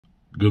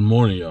Good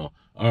morning, y'all.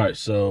 All right,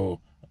 so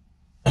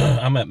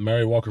I'm at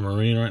Mary Walker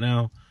Marine right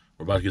now.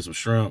 We're about to get some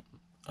shrimp.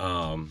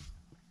 Do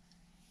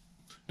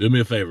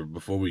me a favor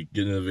before we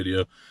get into the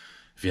video.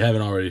 If you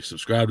haven't already,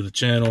 subscribe to the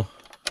channel.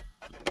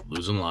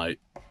 Losing light.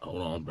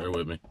 Hold on, bear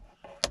with me.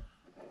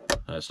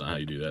 That's not how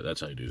you do that. That's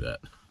how you do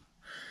that.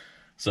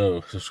 So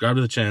subscribe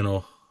to the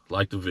channel,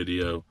 like the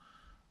video.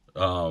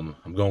 I'm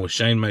going with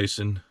Shane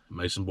Mason,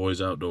 Mason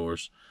Boys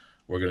Outdoors.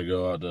 We're gonna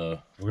go out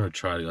to, we're gonna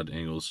try to go out to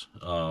Ingalls.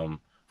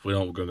 If we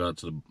don't, we're gonna go out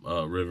to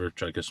the river,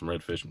 try to get some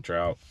redfish and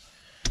trout.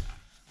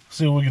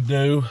 See what we can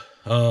do.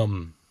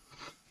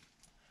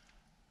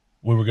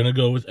 We were gonna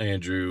go with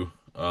Andrew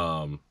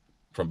from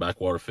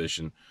Backwater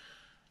Fishing.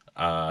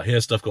 He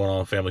has stuff going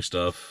on, family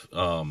stuff,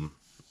 so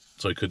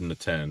he couldn't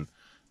attend.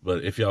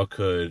 But if y'all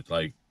could,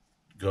 like,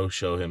 go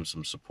show him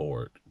some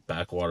support.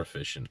 Backwater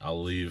Fishing.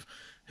 I'll leave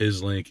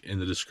his link in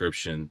the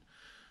description.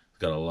 He's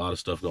got a lot of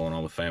stuff going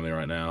on with family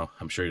right now.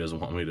 I'm sure he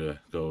doesn't want me to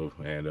go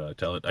and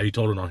tell it. He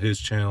told it on his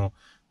channel,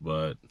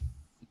 but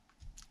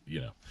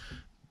you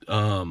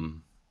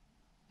know,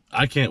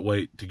 I can't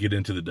wait to get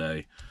into the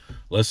day.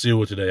 Let's see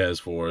what today has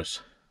for us.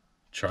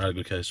 Try to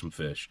go catch some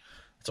fish.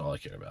 That's all I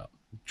care about.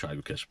 Try to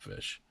go catch some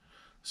fish.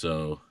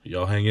 So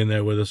y'all hang in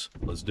there with us.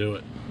 Let's do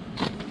it.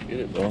 Get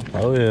it, bro.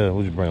 Oh yeah,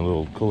 would you bring a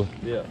little cooler?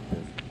 Yeah.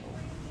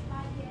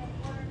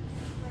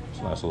 It's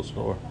a nice little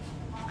store.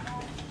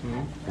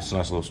 It's a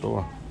nice little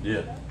store.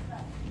 Yeah.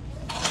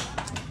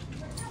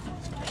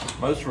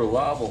 Most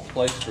reliable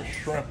place for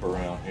shrimp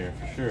around here,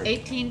 for sure.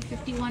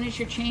 1851 is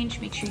your change.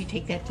 Make sure you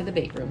take that to the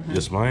bait room. Huh?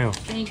 Yes, ma'am.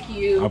 Thank I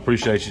you.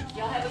 appreciate you.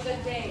 Y'all have a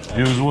good day.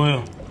 You as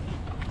well.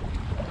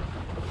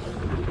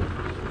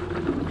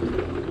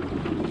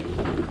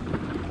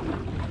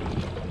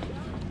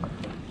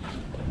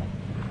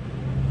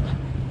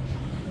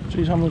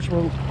 Geez, how much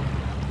rope?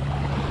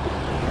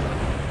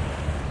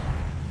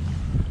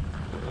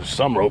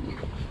 Some rope.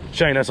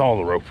 Shane, that's all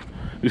the rope.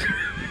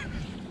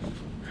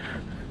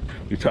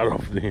 You tied it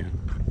off at the end.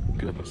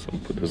 Goodness, I'll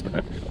put this down.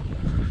 All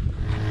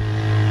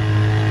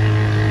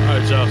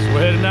right, y'all, so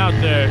we're heading out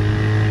there.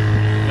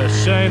 Got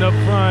Shane up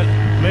front,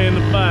 me in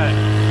the back.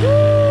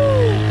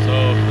 Woo!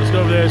 So let's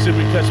go over there and see if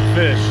we can catch some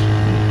fish.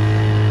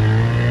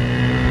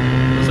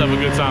 Let's have a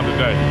good time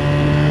today.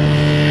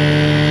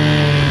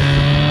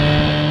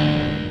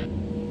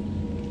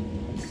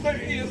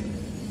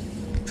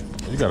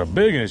 You got a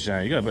big one,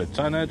 Shane. You got to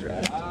tighten that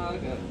drag. I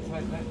got to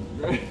tighten that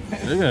drag.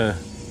 Yeah.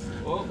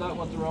 Well, that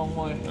went the wrong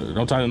way.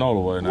 Don't tighten it all the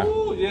way now.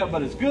 Ooh, yeah,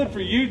 but it's good for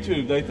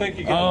YouTube. They think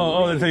you got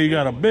Oh, they think you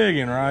got a big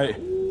one, right?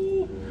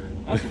 Ooh,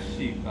 that's a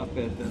sheep. I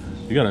bet that's a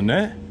sheep. You got a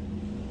net?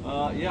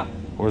 Yeah.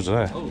 Where's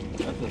that? Oh,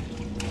 that's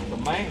a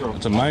mangrove.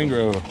 It's a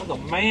mangrove. That's a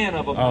man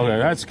of a Oh, okay,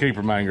 that's a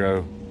keeper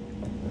mangrove.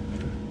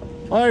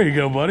 Well, there you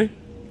go, buddy.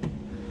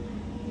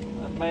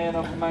 That man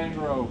of a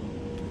mangrove.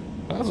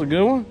 That's a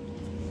good one.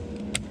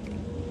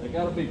 They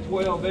got to be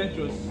 12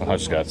 inches. I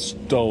just got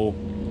stole.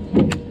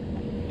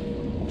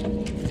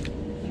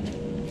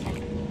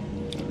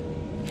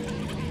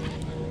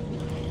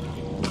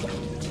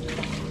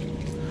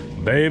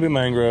 Baby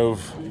mangrove.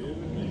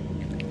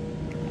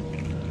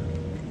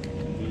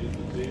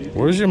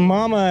 Where's your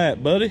mama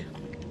at, buddy?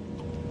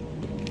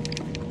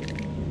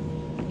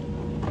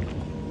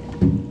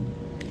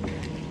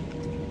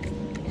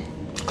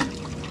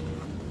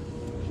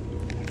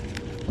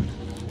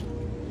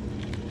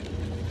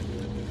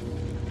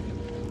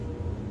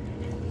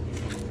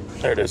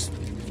 There it is.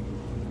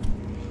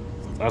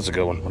 That's a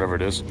good one, whatever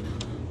it is.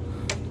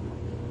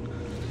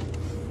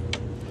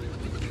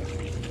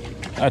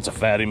 That's a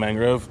fatty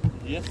mangrove.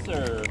 Yes,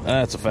 sir.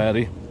 That's a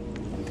fatty.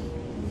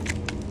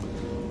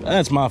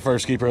 That's my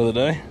first keeper of the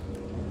day.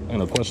 Ain't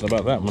no question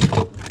about that one.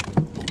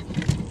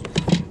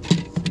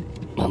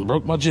 I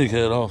broke my jig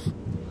head off. I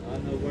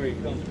know where he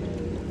comes from.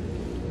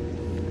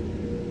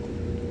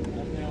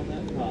 Right down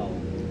that collar.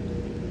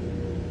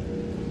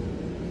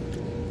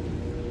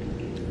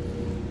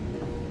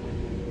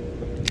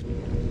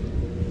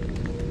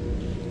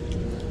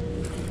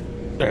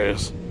 There it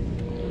is.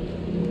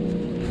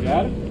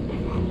 Got it?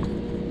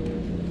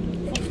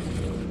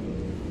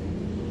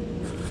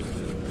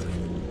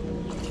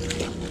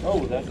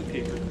 Oh, that's a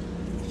keeper.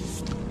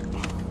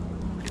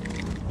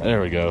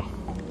 There we go.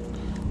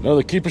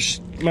 Another keeper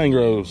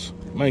mangroves.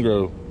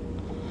 Mangrove.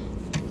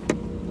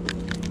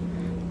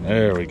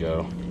 There we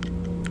go.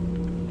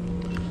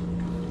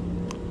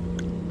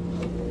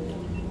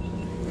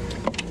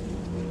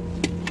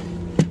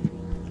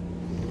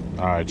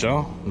 All right,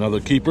 y'all. Another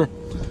keeper.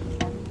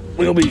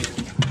 We'll be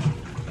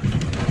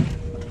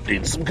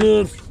eating some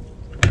good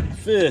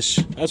fish,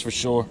 that's for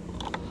sure.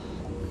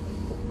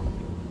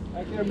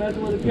 Back there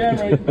messing with the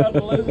camera, he's about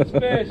to lose his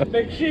fish.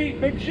 Big sheep,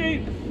 big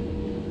sheep.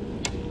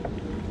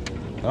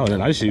 Oh, that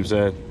nice sheep's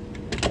head.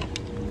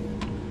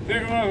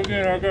 Pick him up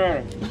again, I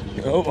got him.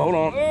 Oh, hold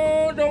on.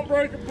 Oh, don't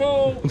break the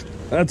pole.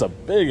 That's a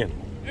big one.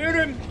 Hit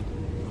him.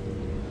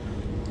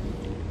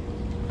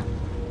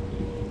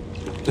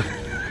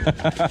 Oh,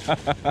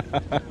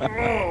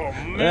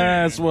 man.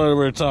 That's what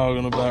we're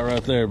talking about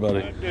right there,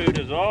 buddy. That dude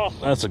is awesome.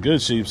 That's a good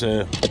sheep's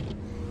head.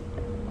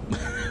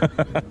 We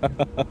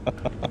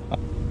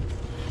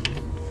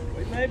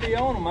may be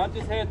on them. I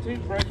just had to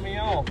break me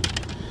off.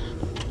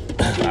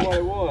 See what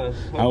it was.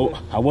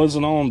 I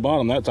wasn't on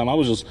bottom that time.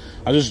 I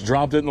just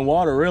dropped it in the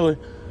water, really.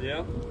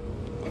 Yeah.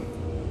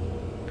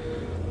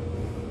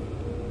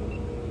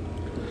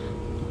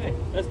 Hey,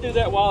 let's do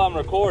that while I'm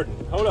recording.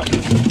 Hold up.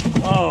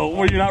 Oh,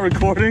 were you not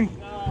recording?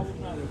 No, I was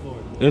not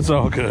recording. It's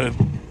all good.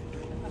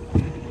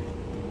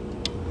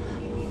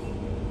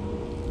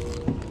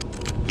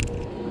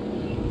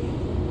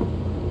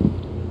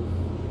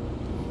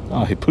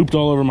 Oh, he pooped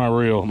all over my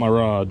reel, my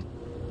rod.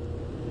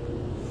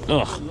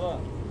 Ugh. Good luck.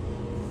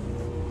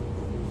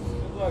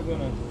 Good luck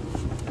when a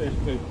fish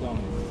poops on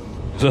you.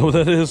 Is that what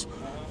that is?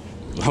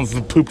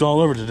 I've pooped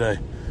all over today.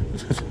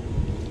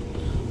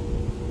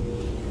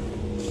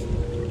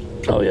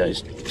 Oh yeah,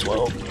 he's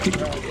 12. Big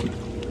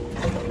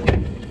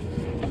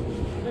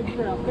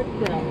trout, big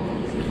trout.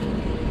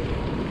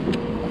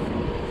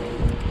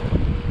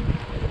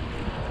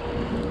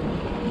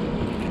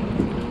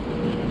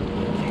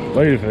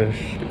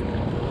 Ladyfish.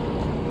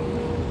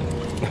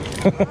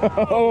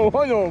 Oh,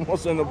 I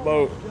almost in the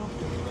boat.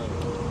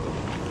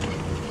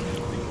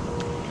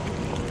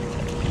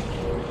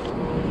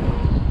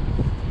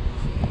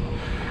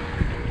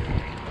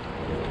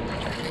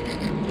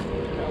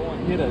 That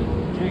one hit a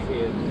jig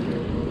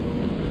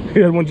head. He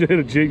had one hit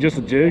a jig, just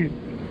a jig.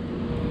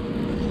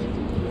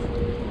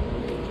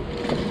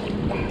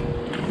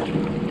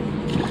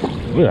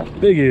 Look how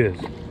big he is.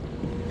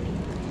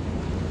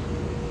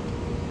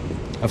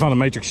 I found a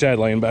matrix shad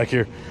laying back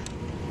here.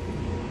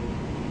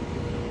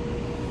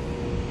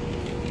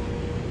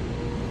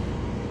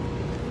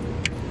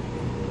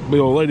 Big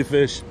old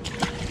ladyfish.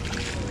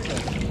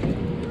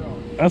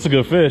 That's a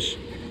good fish.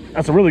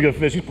 That's a really good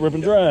fish. He's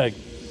ripping drag.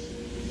 Josh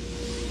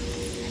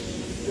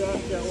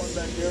got one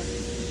back here.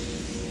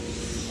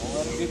 I'll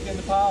let him get you in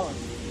the piling.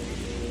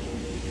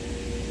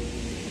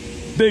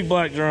 Big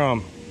black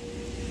drum.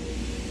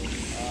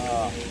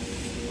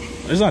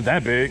 It's not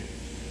that big.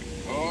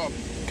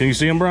 Can you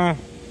see him, Brian?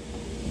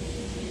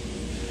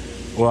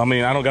 Well, I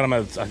mean, I don't got him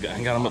at. I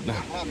ain't got him up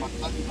now.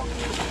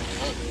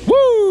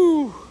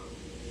 Woo!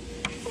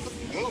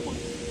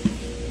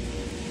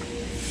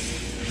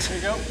 Here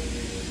you go.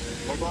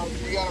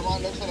 You got it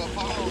right next to that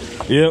pile?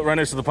 Yep, right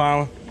next to the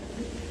piling.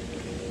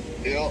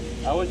 Yep.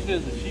 I wish it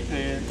was a sheep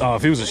head. Oh,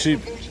 if he was a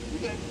sheep.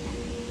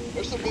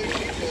 There's some big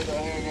sheephead that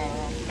hang out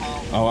around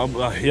the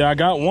pile. Oh, yeah, I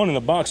got one in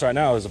the box right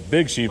now. It's a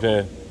big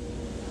sheephead.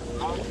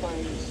 I was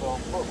playing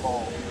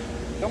football.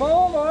 Come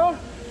on, boy.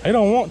 They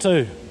don't want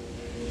to.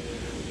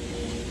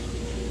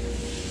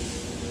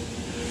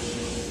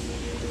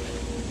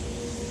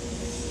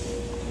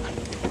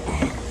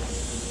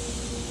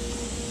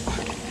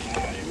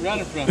 You're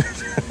running from it.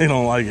 They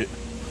don't like it.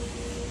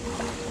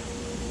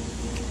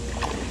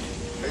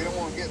 They don't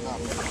want to get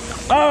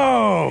nothing. You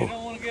Oh!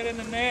 don't want to get in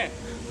the net.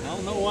 I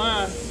don't know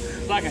why.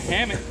 It's like a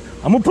hammock.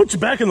 I'm gonna put you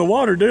back in the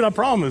water, dude. I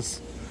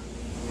promise.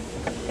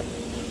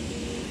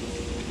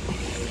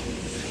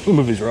 Let me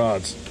move these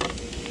rods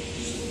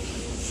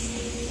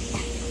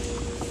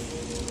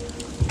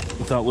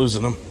without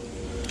losing them.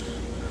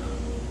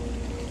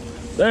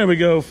 There we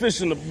go,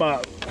 fish in the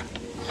bottom.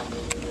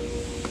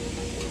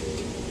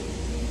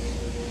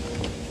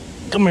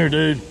 Come here,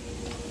 dude.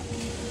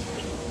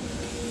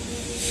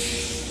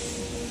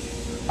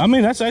 I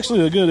mean, that's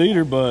actually a good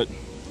eater, but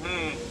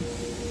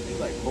He's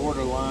like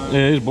borderline.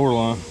 yeah, he's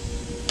borderline.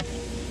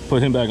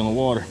 Put him back in the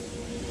water.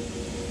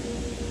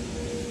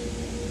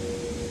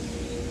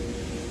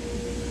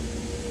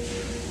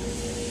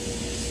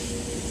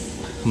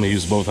 I'm gonna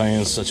use both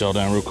hands, set y'all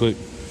down real quick.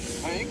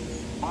 Hank,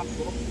 my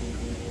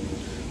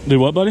foot. Do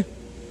what, buddy?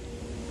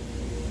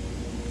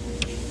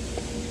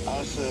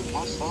 I said,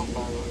 my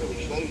sunburn really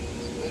shady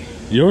today.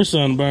 Your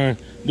sunburn.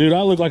 Dude,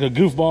 I look like a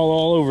goofball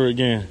all over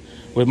again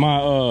with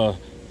my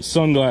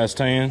sunglass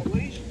tan. At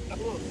least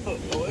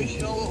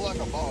you don't look like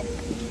a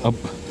bobber.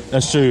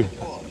 That's true.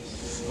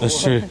 Plus.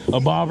 That's true.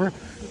 A bobber.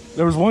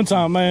 There was one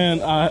time,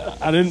 man,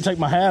 I didn't take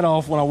my hat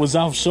off when I was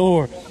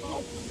offshore,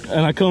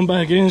 and I come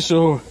back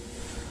inshore,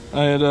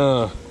 and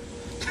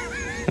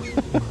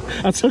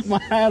I took my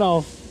hat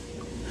off.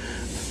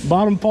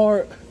 Bottom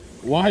part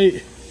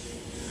white.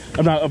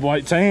 I'm not a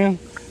white tan,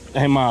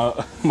 and my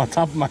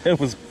top of my head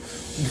was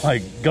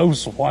like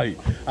ghost white.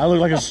 I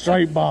looked like a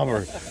straight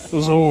bobber. It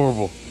was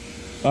horrible.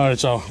 All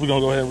right, y'all, we're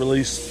gonna go ahead and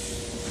release.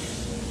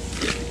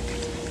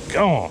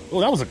 Go on. Oh,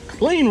 that was a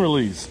clean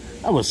release.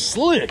 That was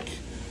slick.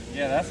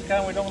 Yeah, that's the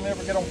kind we don't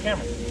ever get on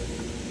camera.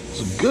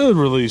 It's a good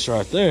release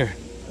right there.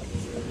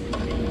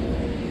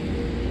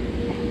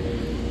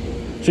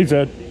 Sheep's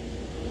head.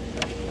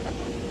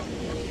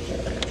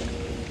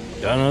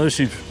 Got another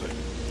sheep.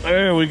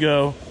 There we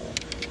go.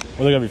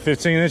 Well, they gotta be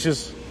 15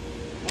 inches.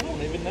 I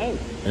don't even know.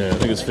 Yeah, I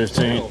think it's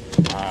 15. Well,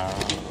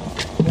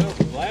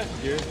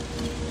 last year.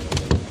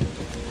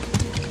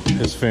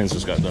 His fence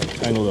just got done.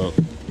 Angled up.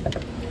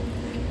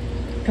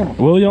 Come on.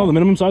 Well, y'all, the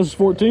minimum size is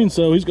 14,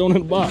 so he's going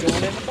in the box.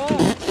 Going in the box.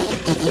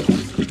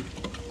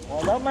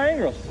 What about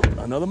mangroves?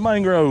 Another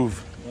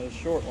mangrove. Another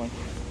short one.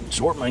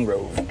 Short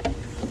mangrove.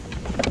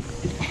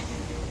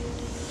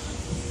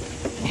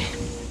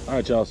 All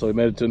right, y'all, so we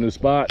made it to a new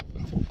spot.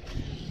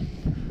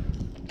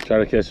 Try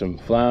to catch some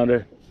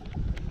flounder.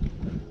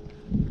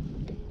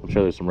 I'm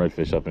sure there's some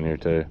redfish up in here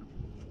too,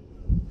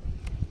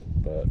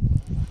 but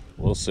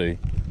we'll see.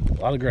 A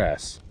lot of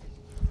grass.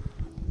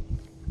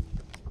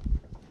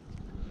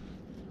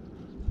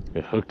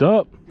 Get hooked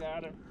up.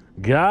 Got him.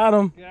 Got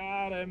him.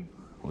 Got him.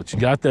 What you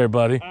got there,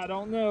 buddy? I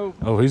don't know.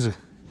 Oh, It's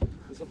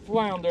a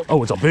flounder.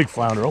 Oh, it's a big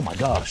flounder. Oh my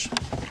gosh.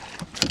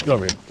 Get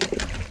over here.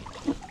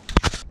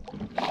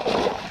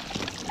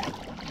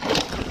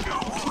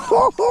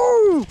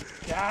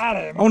 Got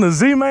him. On the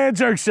Z-Man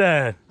jerk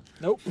shad.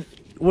 Nope.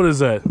 What is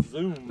that?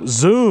 Zoom.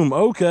 Zoom,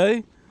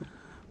 okay.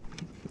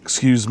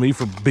 Excuse me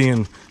for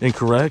being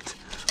incorrect.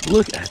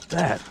 Look at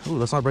that. Oh,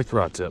 let's not break the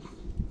rod tip.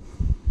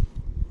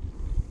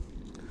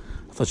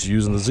 I thought you were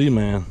using the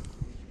Z-Man.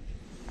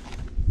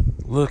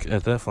 Look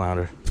at that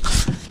flounder.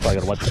 Probably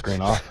gotta wipe the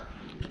screen off.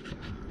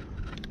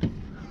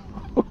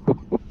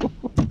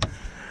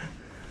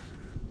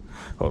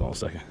 Hold on a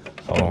second.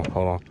 Hold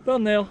on.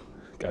 Thumbnail.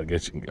 Gotta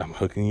get you. I'm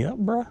hooking you up,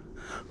 bruh.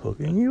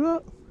 Hooking you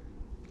up.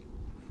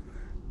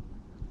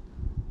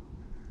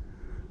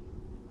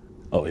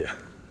 Oh, yeah.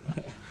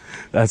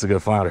 That's a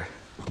good flounder.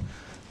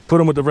 Put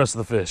him with the rest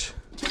of the fish.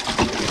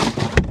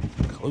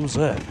 Close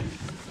that.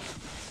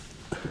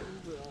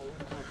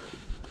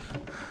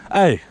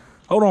 Hey,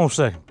 hold on a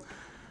second.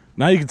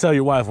 Now you can tell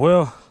your wife,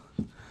 well,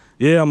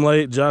 yeah, I'm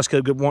late. Josh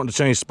kept wanting to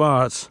change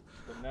spots.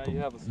 But now you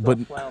have a stuffed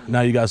But flounder.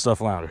 now you got stuffed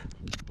flounder.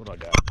 What do I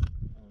got?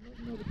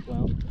 Another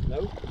flounder.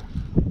 Nope.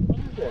 What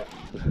is that?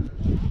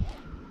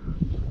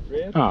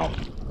 Red? Oh.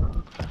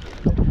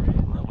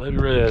 Baby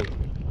red.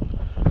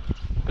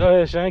 Go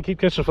ahead, Shane. Keep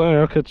catching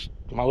flounder. I'll catch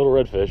my little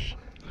redfish.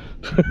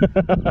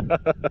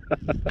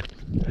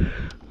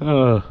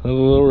 Oh, a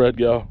little red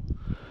gal.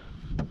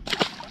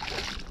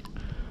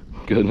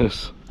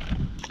 Goodness.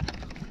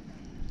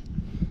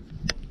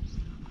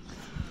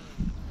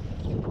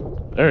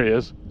 There he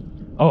is.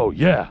 Oh,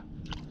 yeah.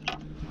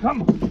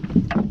 Come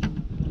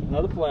on.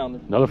 Another flounder.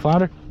 Another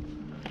flounder?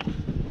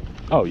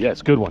 Oh,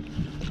 yes. Good one.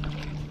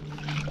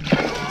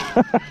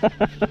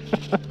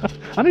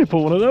 I need to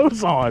put one of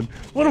those on.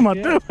 What am I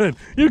doing?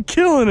 You're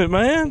killing it,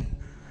 man.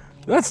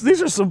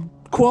 These are some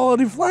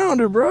quality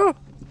flounder, bro.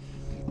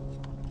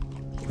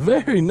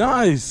 Very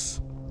nice.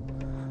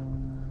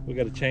 We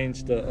got to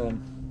change the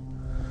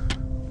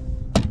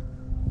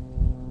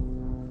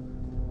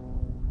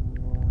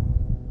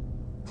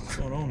what's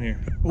going on here?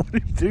 What do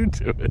you do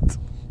to it?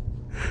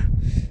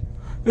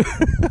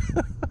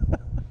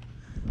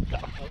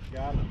 Oh,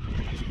 got him.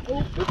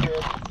 Oh, good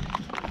head.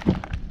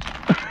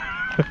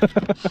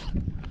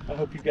 I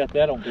hope you got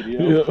that on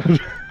video. Yeah.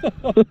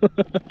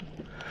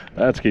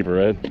 That's keeper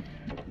red.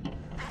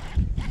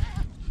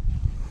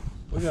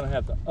 We're gonna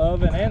have the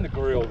oven and the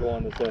grill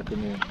going this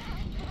afternoon.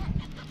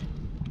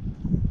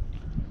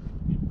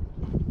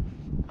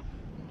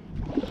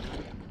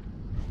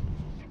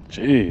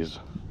 Jeez.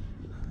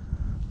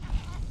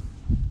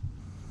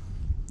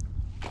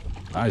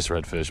 Nice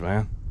redfish,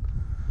 man.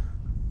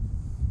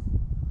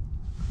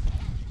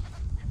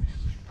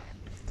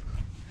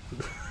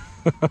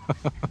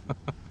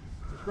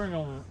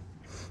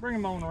 Bring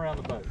him on around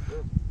the boat.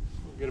 We'll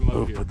get him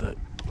Oh, over here. put that.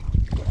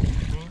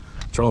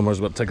 Trollomar's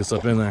about to take us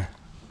up in there.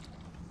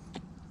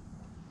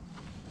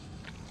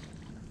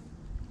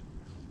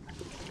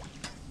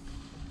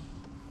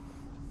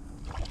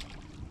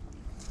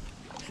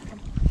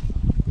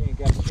 You ain't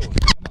got a choice.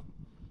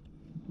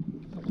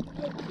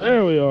 Come on.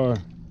 There we are.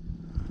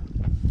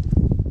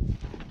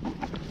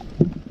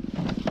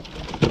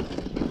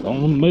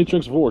 On the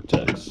Matrix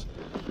Vortex.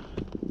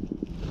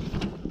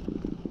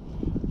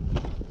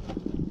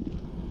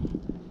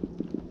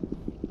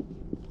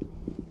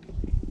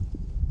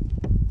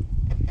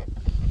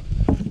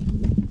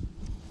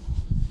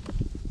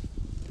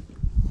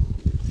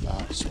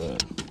 Nice, man.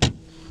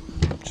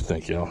 What you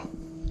think, y'all?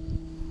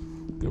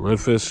 Good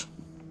redfish?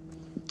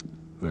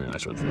 Very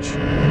nice redfish.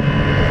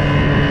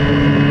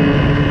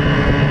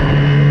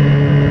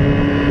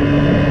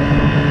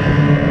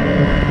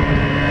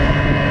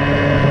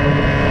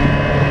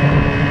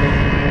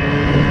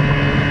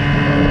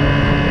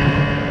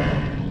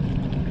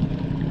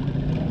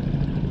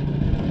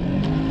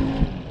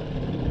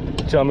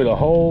 Tell me the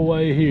whole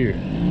way here.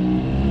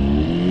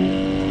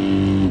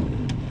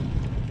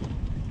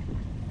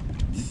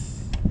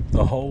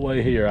 The whole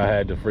way here I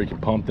had to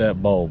freaking pump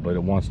that bowl, but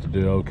it wants to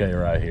do okay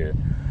right here.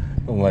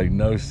 I'm like,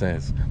 no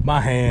sense. My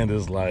hand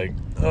is like,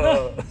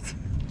 Got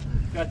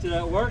you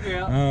that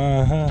workout.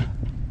 uh-huh.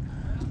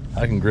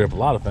 I can grip a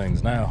lot of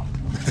things now.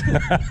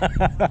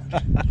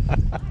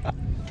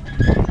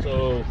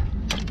 So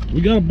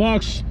we got a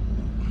box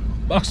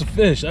of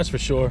fish, that's for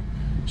sure.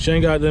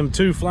 Shane got them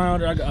 2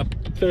 flounder. I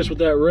finished with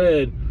that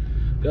red.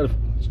 Got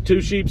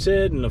 2 sheep's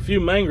head and a few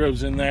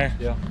mangroves in there.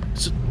 Yeah.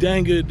 It's a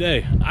dang good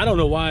day. I don't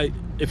know why.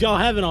 If y'all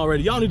haven't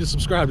already, y'all need to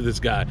subscribe to this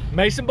guy.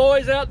 Mason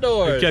Boys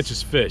Outdoors. He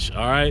catches fish,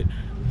 all right?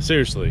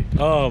 Seriously.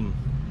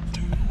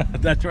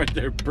 That right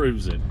there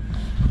proves it.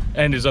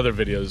 And his other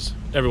videos.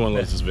 Everyone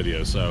loves his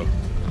videos, so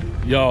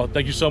Y'all,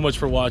 thank you so much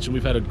for watching.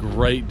 We've had a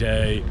great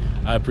day.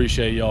 I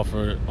appreciate y'all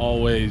for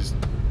always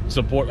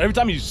support. Every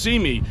time you see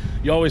me,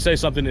 you always say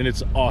something and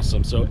it's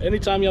awesome. So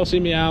anytime y'all see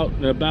me out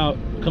and about,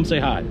 come say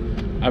hi.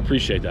 I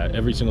appreciate that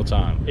every single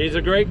time. He's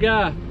a great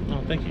guy.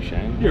 Oh, thank you,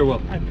 Shane. You're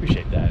welcome. I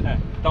appreciate that. Hey,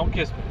 don't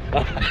kiss me.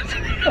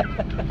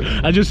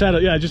 I just had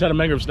a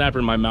mangrove snapper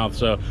in my mouth,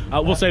 so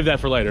we'll save that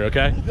for later,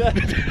 okay?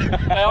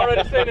 I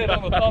already seen it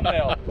on the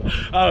thumbnail.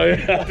 Oh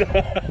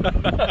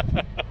yeah.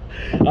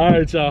 All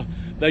right, y'all.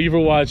 Thank you for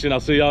watching. I'll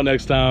see y'all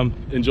next time.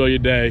 Enjoy your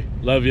day.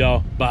 Love y'all.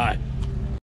 Bye.